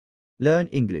Learn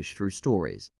English through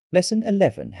stories. Lesson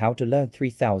 11. How to learn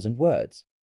 3,000 words.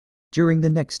 During the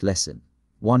next lesson,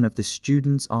 one of the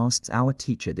students asks our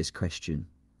teacher this question.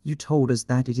 You told us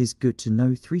that it is good to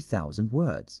know 3,000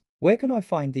 words. Where can I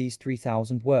find these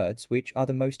 3,000 words which are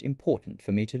the most important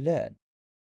for me to learn?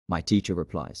 My teacher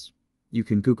replies, you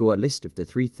can Google a list of the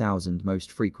 3,000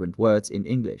 most frequent words in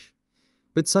English,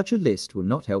 but such a list will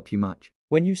not help you much.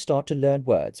 When you start to learn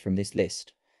words from this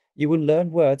list, you will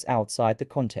learn words outside the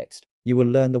context. You will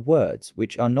learn the words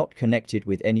which are not connected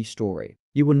with any story.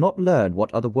 You will not learn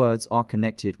what other words are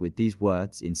connected with these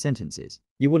words in sentences.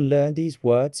 You will learn these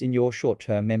words in your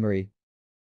short-term memory.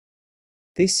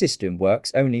 This system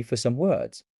works only for some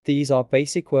words. These are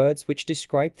basic words which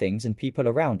describe things and people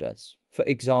around us. For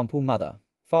example, mother,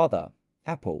 father,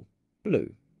 apple,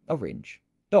 blue, orange,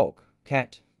 dog,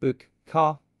 cat, book,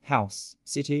 car, house,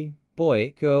 city,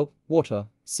 boy, girl, water,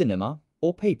 cinema,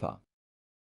 or paper.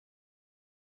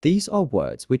 These are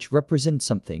words which represent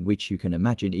something which you can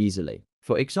imagine easily.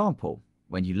 For example,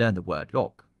 when you learn the word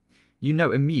lock, you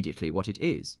know immediately what it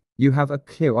is. You have a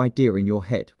clear idea in your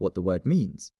head what the word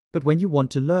means. But when you want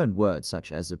to learn words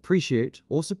such as appreciate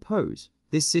or suppose,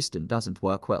 this system doesn't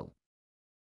work well.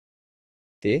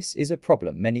 This is a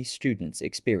problem many students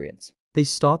experience. They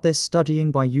start their studying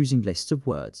by using lists of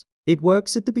words. It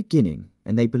works at the beginning,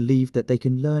 and they believe that they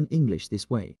can learn English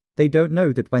this way. They don't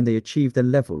know that when they achieve the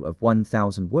level of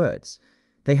 1,000 words,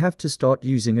 they have to start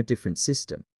using a different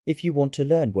system. If you want to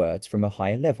learn words from a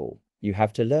higher level, you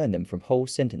have to learn them from whole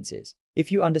sentences.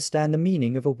 If you understand the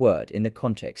meaning of a word in the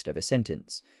context of a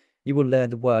sentence, you will learn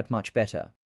the word much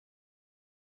better.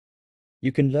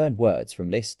 You can learn words from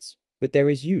lists, but there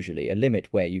is usually a limit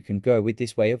where you can go with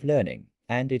this way of learning,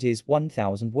 and it is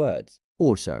 1,000 words.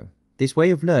 Also, this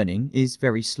way of learning is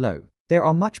very slow. There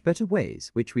are much better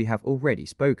ways which we have already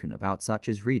spoken about, such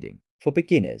as reading. For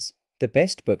beginners, the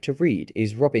best book to read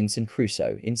is Robinson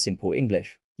Crusoe in Simple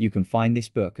English. You can find this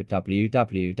book at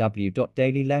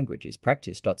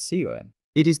www.dailylanguagespractice.com.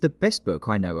 It is the best book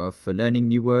I know of for learning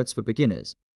new words for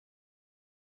beginners.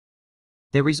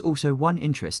 There is also one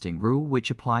interesting rule which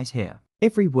applies here.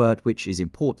 Every word which is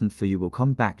important for you will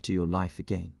come back to your life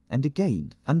again and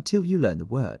again until you learn the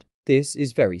word. This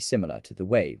is very similar to the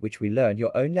way which we learn your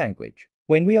own language.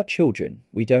 When we are children,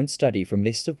 we don't study from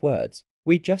lists of words.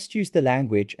 We just use the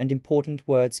language, and important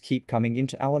words keep coming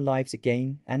into our lives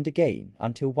again and again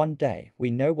until one day we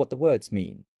know what the words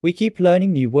mean. We keep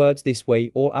learning new words this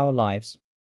way all our lives.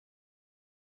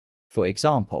 For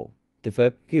example, the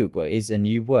verb Google is a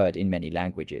new word in many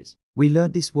languages. We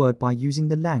learned this word by using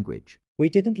the language. We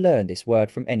didn't learn this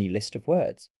word from any list of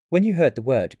words. When you heard the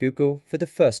word Google for the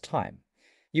first time,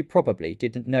 you probably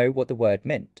didn't know what the word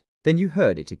meant. Then you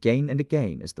heard it again and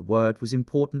again as the word was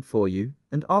important for you,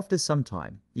 and after some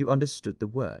time, you understood the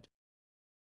word.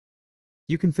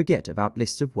 You can forget about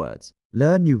lists of words.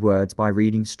 Learn new words by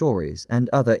reading stories and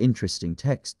other interesting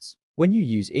texts. When you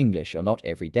use English a lot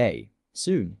every day,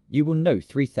 soon you will know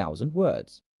 3,000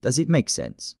 words. Does it make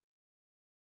sense?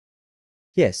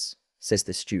 Yes, says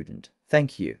the student.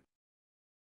 Thank you.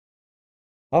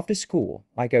 After school,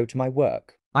 I go to my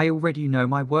work. I already know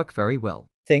my work very well.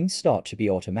 Things start to be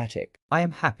automatic. I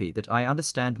am happy that I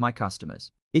understand my customers.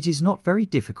 It is not very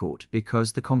difficult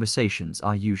because the conversations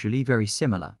are usually very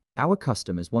similar. Our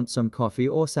customers want some coffee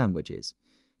or sandwiches,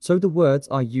 so the words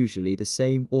are usually the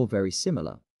same or very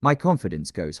similar. My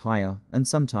confidence goes higher, and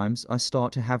sometimes I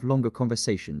start to have longer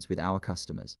conversations with our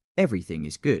customers. Everything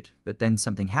is good, but then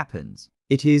something happens.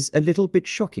 It is a little bit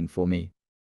shocking for me.